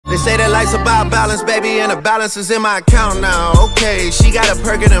say that life's about balance, baby, and the balance is in my account now. Okay, she got a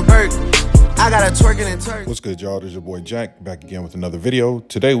perkin' and perk. I got a twerking and turk. What's good, y'all? This is your boy Jack, back again with another video.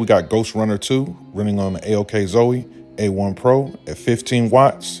 Today we got Ghostrunner 2 running on the AOKZOE A1 Pro at 15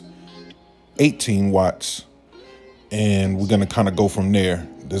 watts, 18 watts, and we're gonna kind of go from there.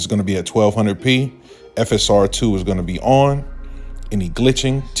 This is gonna be at 1200p. FSR2 is gonna be on. Any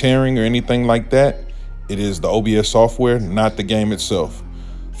glitching, tearing, or anything like that, it is the OBS software, not the game itself.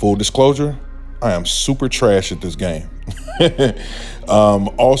 Full disclosure, I am super trash at this game.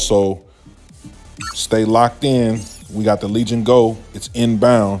 Also, stay locked in. We got the Legion Go. It's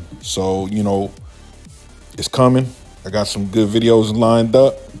inbound, so you know it's coming. I got some good videos lined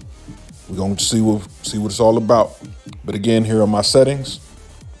up. We're gonna see what it's all about. But again, here are my settings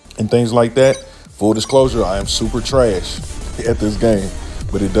and things like that. Full disclosure, I am super trash at this game,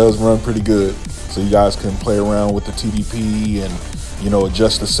 but it does run pretty good. So you guys can play around with the TDP and, you know,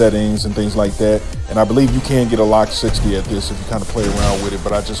 adjust the settings and things like that. And I believe you can get a lock 60 at this if you kind of play around with it,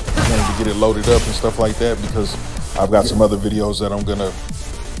 but I just wanted to get it loaded up and stuff like that because I've got some other videos that I'm gonna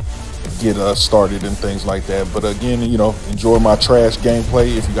get started and things like that. But again, you know, enjoy my trash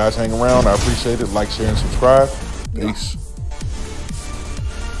gameplay. If you guys hang around, I appreciate it. Like, share, and subscribe. Peace.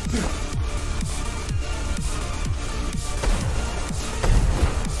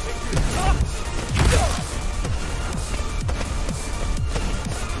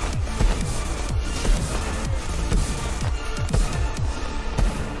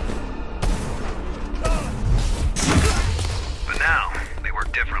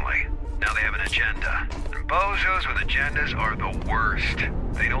 Differently. Now they have an agenda. And bozos with agendas are the worst.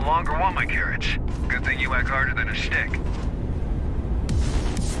 They no longer want my carrots. Good thing you whack harder than a stick.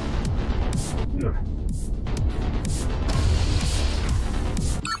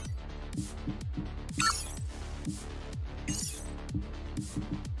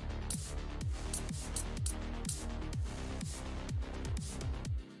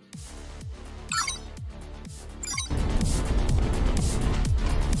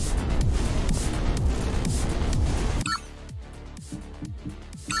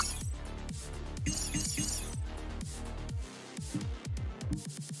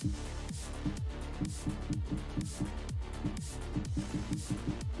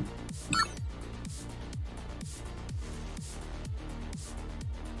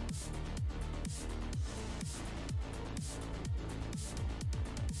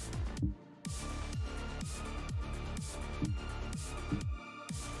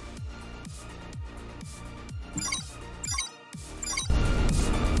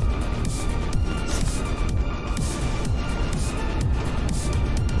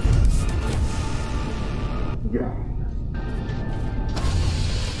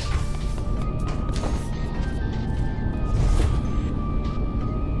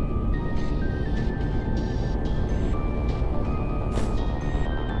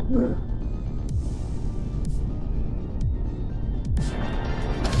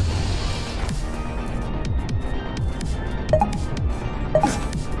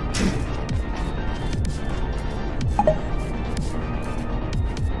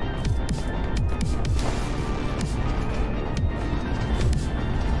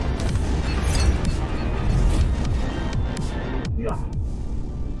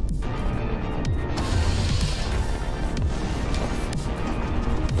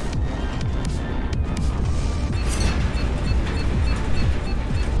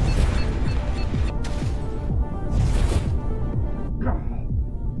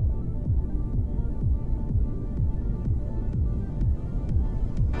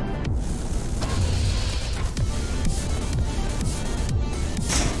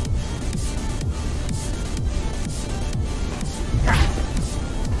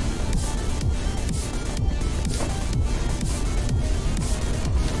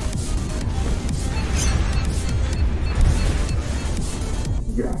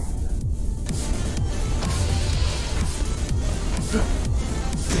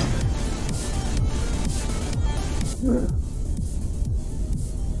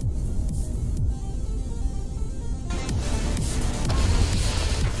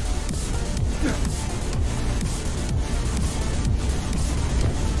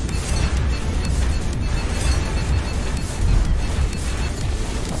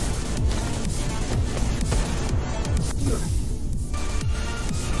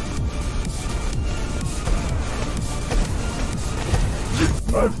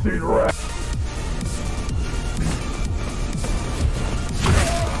 I've seen rats.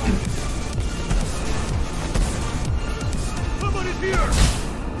 Somebody's here!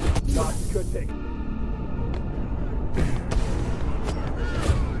 God, you could take it.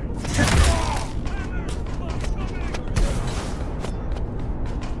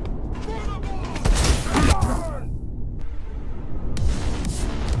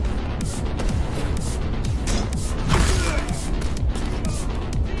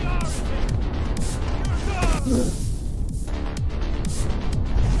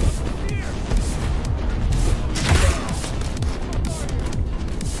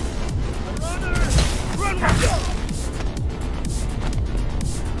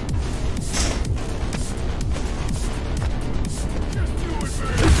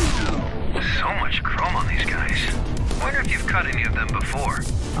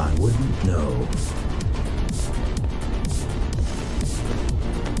 I wouldn't know.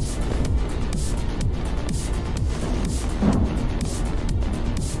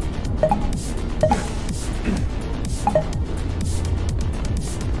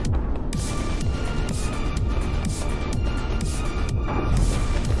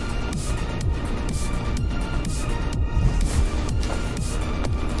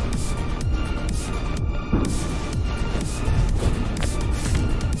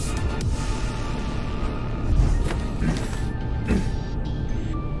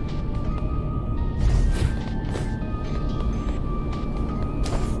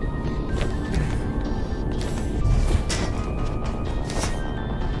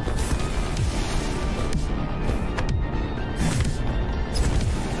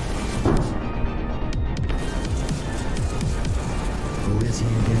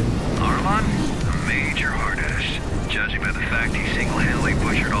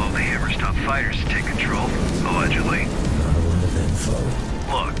 fighters to take control, allegedly. Not a lot of info.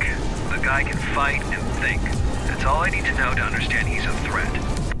 Look, the guy can fight and think. That's all I need to know to understand he's a threat.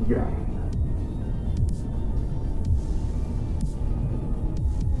 Yeah.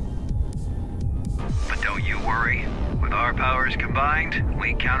 But don't you worry. With our powers combined,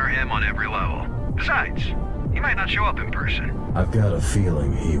 we counter him on every level. Besides, he might not show up in person. I've got a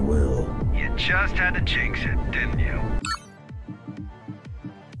feeling he will. You just had to jinx it, didn't you?